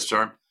religious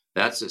term.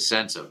 That's a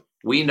sense of,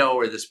 we know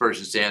where this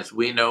person stands.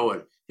 We know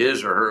what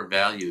his or her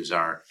values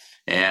are.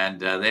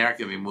 And they aren't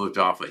going to be moved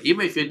off of.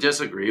 Even if you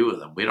disagree with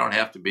them, we don't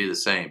have to be the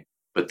same.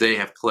 But they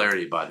have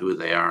clarity about who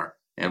they are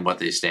and what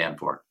they stand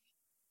for.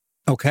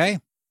 Okay.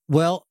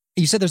 Well,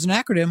 you said there's an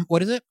acronym.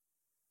 What is it?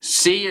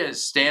 C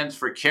stands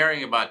for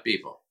caring about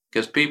people,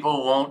 because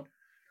people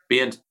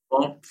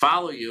won't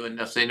follow you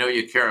unless they know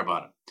you care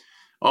about them.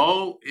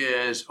 O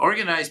is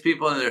organize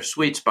people in their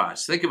sweet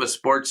spots. Think of a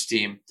sports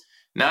team.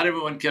 Not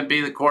everyone can be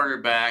the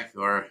quarterback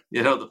or,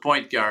 the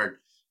point guard.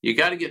 You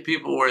got to get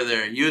people where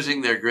they're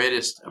using their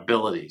greatest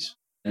abilities.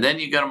 And then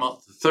you got them,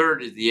 the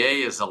third, the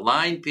A is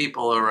align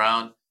people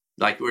around,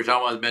 like we were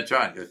talking about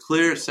Medtronic, a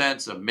clear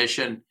sense of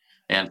mission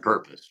and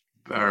purpose,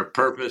 or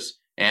purpose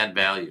and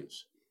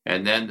values.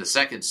 And then the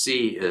second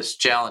C is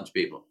challenge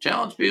people.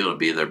 Challenge people to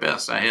be their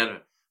best. I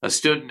had a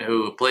student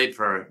who played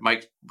for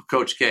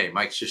Coach K,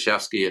 Mike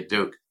Krzyzewski at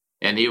Duke.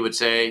 And he would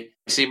say,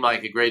 he seemed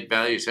like a great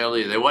value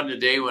leader. There wasn't a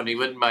day when he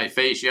went in my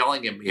face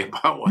yelling at me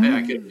about why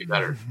I could be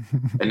better.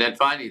 And then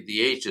finally,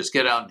 the H is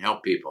get out and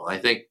help people. I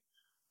think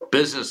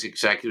business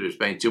executives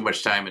spend too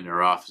much time in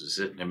their offices,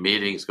 sitting in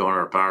meetings, going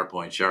over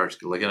PowerPoint charts,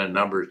 looking at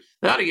numbers.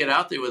 They ought to get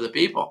out there with the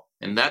people.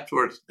 And that's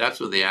where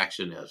the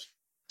action is.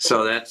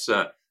 So that's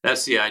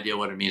the idea of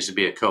what it means to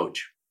be a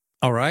coach.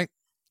 All right.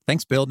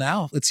 Thanks, Bill.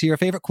 Now let's hear your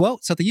favorite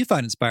quote, something you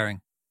find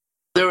inspiring.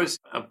 There was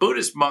a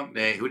Buddhist monk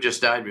who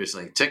just died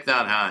recently, Thich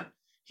Nhat Hanh.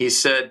 He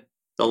said,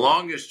 the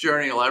longest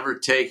journey you'll ever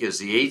take is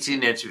the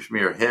 18 inches from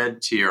your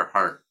head to your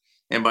heart.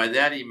 And by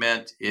that he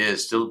meant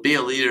is to be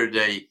a leader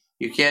today,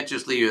 you can't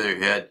just lead with your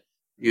head.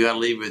 You got to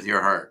lead with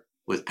your heart,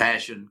 with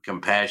passion,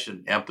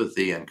 compassion,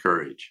 empathy, and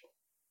courage.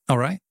 All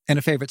right. And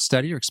a favorite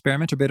study or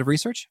experiment or bit of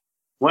research?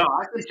 Well,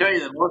 I can tell you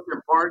the most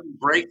important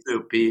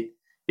breakthrough, Pete,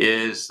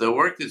 is the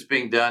work that's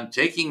being done,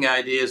 taking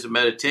ideas of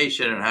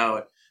meditation and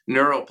how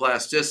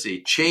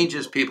neuroplasticity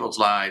changes people's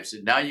lives.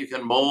 And now you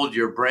can mold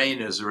your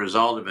brain as a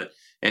result of it.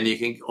 And you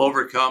can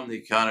overcome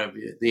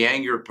the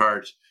anger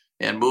parts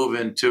and move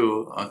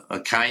into a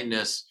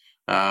kindness,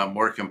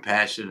 more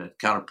compassionate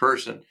kind of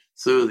person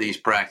through these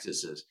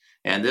practices.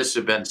 And this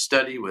has been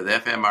studied with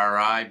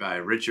fMRI by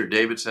Richard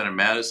Davidson and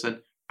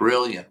Madison.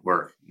 Brilliant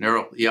work.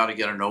 You ought to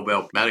get a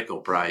Nobel Medical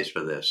Prize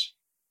for this.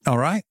 All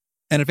right.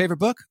 And a favorite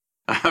book?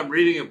 I'm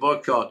reading a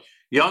book called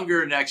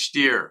Younger Next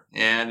Year.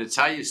 And it's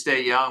how you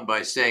stay young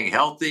by staying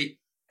healthy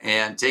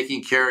and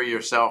taking care of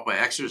yourself by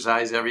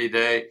exercise every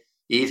day.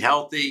 Eat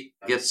healthy,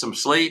 get some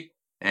sleep,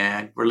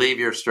 and relieve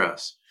your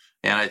stress.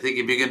 And I think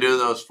if you can do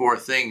those 4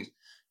 things,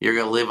 you're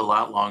going to live a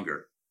lot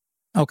longer.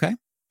 Okay.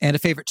 And a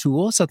favorite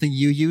tool, something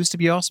you use to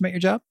be awesome at your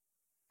job?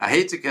 I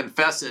hate to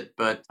confess it,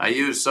 but I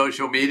use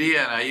social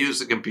media and I use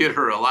the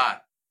computer a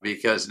lot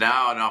because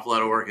now an awful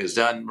lot of work is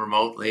done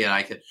remotely.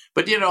 And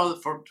but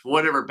for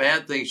whatever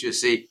bad things you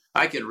see,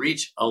 I can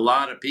reach a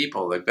lot of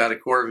people. They've got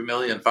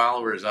 250,000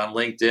 followers on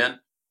LinkedIn.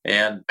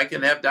 And I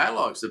can have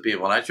dialogues with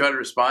people, and I try to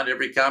respond to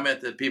every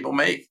comment that people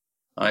make.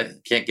 I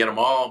can't get them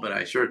all, but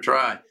I sure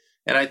try.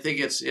 And I think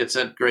it's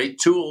a great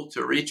tool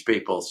to reach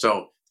people.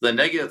 So the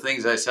negative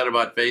things I said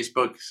about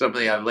Facebook,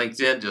 something on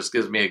LinkedIn just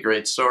gives me a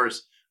great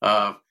source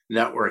of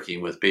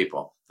networking with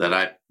people that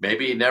I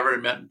maybe never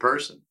met in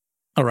person.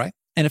 All right.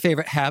 And a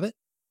favorite habit?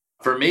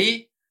 For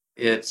me,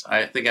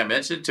 I think I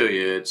mentioned to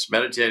you, it's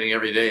meditating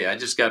every day. I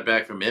just got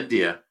back from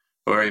India,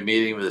 where I'm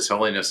meeting with His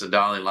Holiness the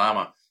Dalai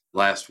Lama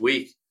last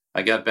week.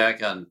 I got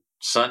back on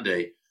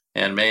Sunday,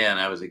 and man,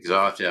 I was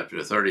exhausted after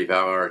a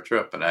 35-hour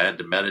trip, and I had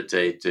to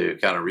meditate to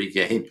kind of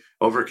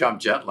overcome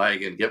jet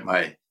lag and get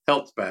my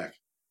health back.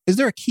 Is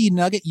there a key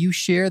nugget you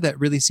share that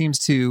really seems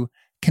to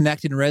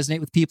connect and resonate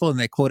with people, and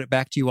they quote it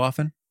back to you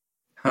often?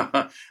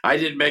 I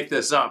didn't make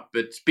this up,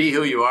 but be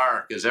who you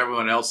are, because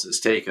everyone else is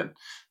taken.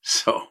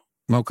 So,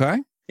 okay.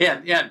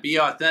 Yeah, be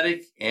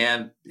authentic.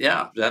 And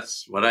yeah,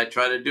 that's what I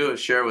try to do, is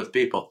share with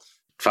people.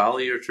 Follow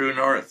your true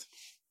north.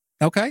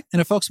 Okay.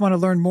 And if folks want to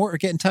learn more or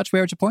get in touch,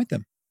 where would you point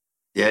them?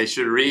 Yeah, you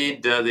should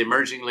read the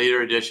Emerging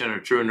Leader edition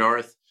of True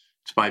North.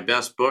 It's my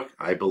best book,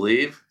 I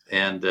believe.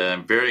 And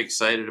I'm very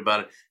excited about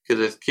it,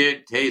 because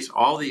it takes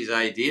all these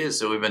ideas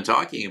that we've been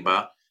talking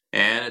about,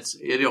 and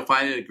you'll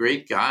find it a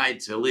great guide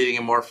to leading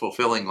a more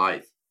fulfilling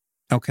life.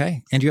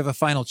 Okay. And do you have a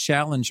final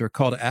challenge or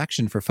call to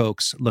action for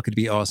folks looking to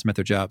be awesome at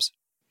their jobs?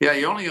 Yeah,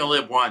 you're only going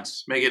to live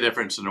once. Make a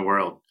difference in the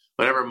world.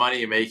 Whatever money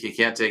you make, you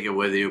can't take it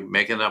with you.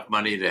 Make enough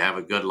money to have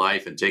a good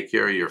life and take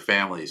care of your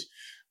families.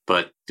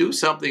 But do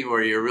something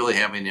where you're really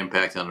having an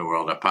impact on the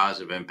world, a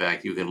positive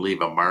impact. You can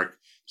leave a mark,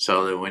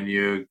 so that when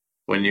you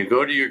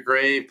go to your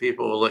grave,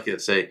 people will look at it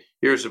and say,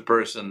 here's a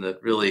person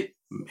that really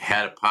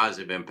had a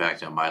positive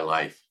impact on my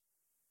life.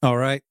 All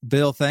right.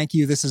 Bill, thank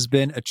you. This has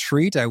been a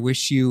treat. I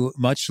wish you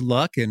much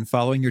luck in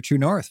following your true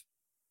north.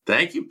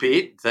 Thank you,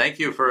 Pete. Thank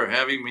you for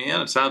having me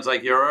in. It sounds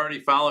like you're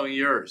already following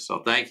yours,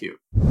 so thank you.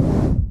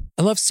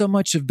 I love so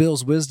much of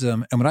Bill's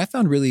wisdom, and what I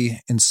found really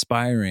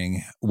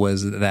inspiring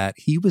was that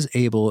he was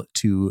able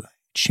to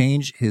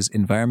change his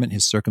environment,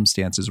 his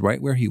circumstances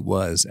right where he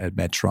was at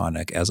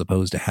Medtronic, as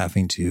opposed to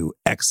having to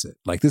exit.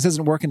 Like, this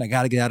isn't working, I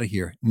got to get out of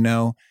here.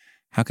 No,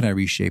 how can I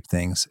reshape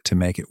things to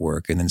make it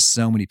work? And then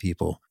so many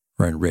people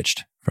were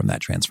enriched from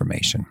that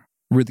transformation.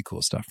 Really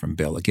cool stuff from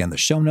Bill. Again, the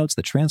show notes,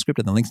 the transcript,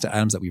 and the links to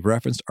items that we've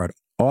referenced are at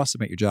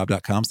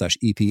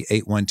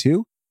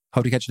awesomeatyourjob.com/EP812.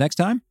 Hope to catch you next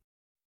time,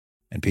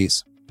 and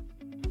peace.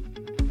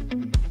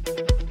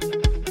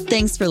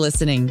 Thanks for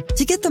listening.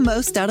 To get the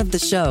most out of the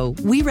show,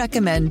 we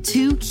recommend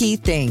 2 key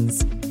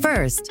things.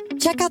 First,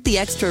 check out the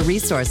extra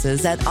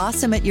resources at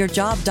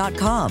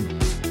awesomeatyourjob.com.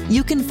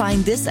 You can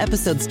find this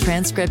episode's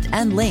transcript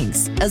and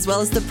links, as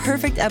well as the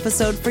perfect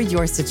episode for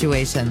your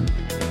situation.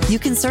 You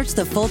can search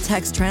the full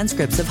text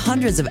transcripts of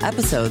hundreds of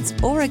episodes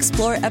or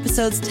explore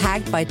episodes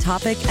tagged by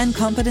topic and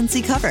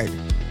competency covered.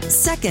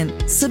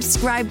 Second,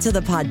 subscribe to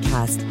the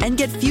podcast and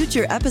get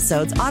future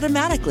episodes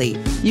automatically.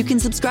 You can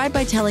subscribe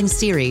by telling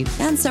Siri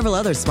and several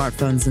other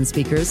smartphones and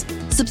speakers,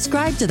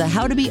 subscribe to the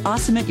How to Be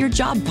Awesome at Your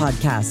Job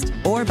podcast,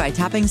 or by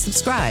tapping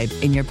subscribe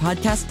in your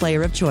podcast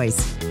player of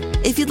choice.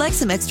 If you'd like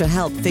some extra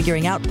help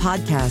figuring out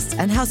podcasts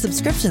and how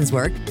subscriptions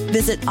work,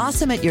 visit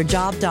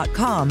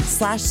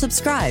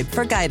awesomeatyourjob.com/subscribe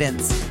for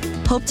guidance.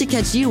 Hope to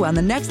catch you on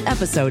the next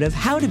episode of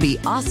How to Be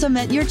Awesome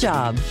at Your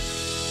Job.